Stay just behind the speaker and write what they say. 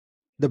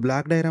The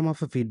block diagram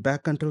of a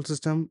feedback control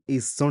system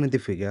is shown in the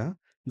figure.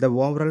 The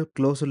overall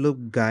closed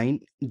loop gain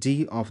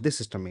G of the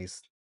system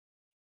is.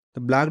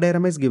 The block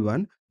diagram is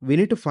given. We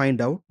need to find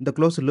out the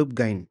closed loop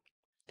gain.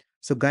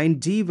 So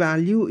gain G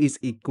value is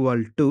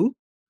equal to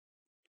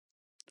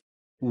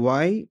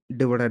Y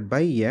divided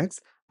by X,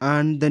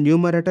 and the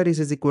numerator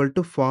is equal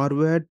to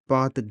forward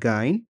path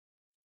gain,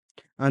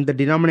 and the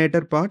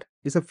denominator part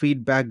is a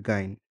feedback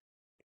gain.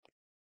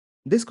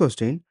 This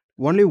question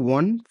only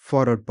one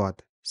forward path.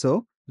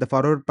 So the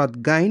forward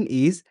path gain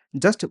is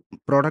just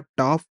product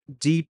of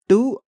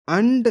G2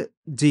 and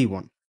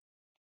G1.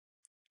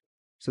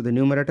 So the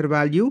numerator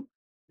value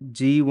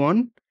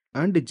G1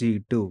 and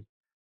G2,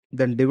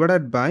 then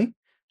divided by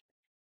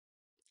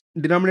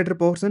denominator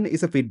portion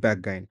is a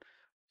feedback gain.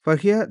 For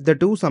here the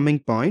two summing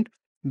point,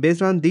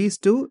 based on these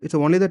two it's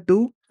only the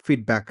two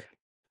feedback.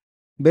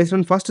 Based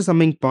on first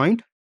summing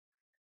point,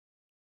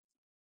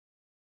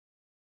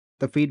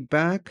 the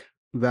feedback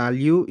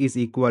value is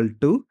equal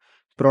to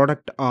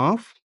product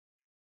of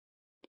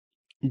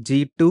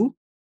G2,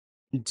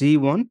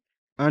 G1,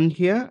 and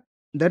here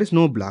there is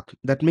no block,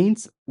 that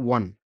means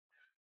 1.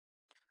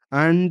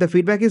 And the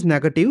feedback is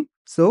negative,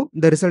 so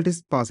the result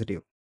is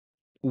positive.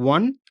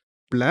 1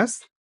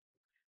 plus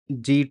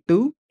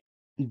G2,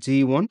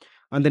 G1,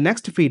 and the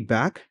next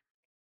feedback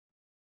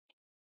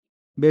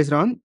based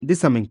on this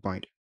summing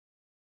point.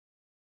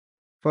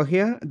 For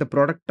here, the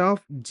product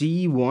of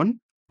G1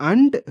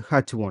 and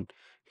H1.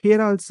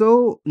 Here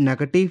also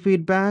negative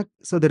feedback,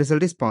 so the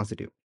result is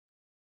positive.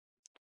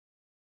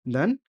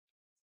 Then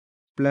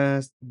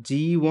plus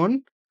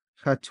G1,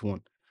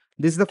 H1.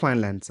 This is the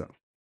final answer.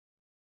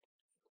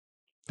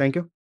 Thank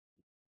you.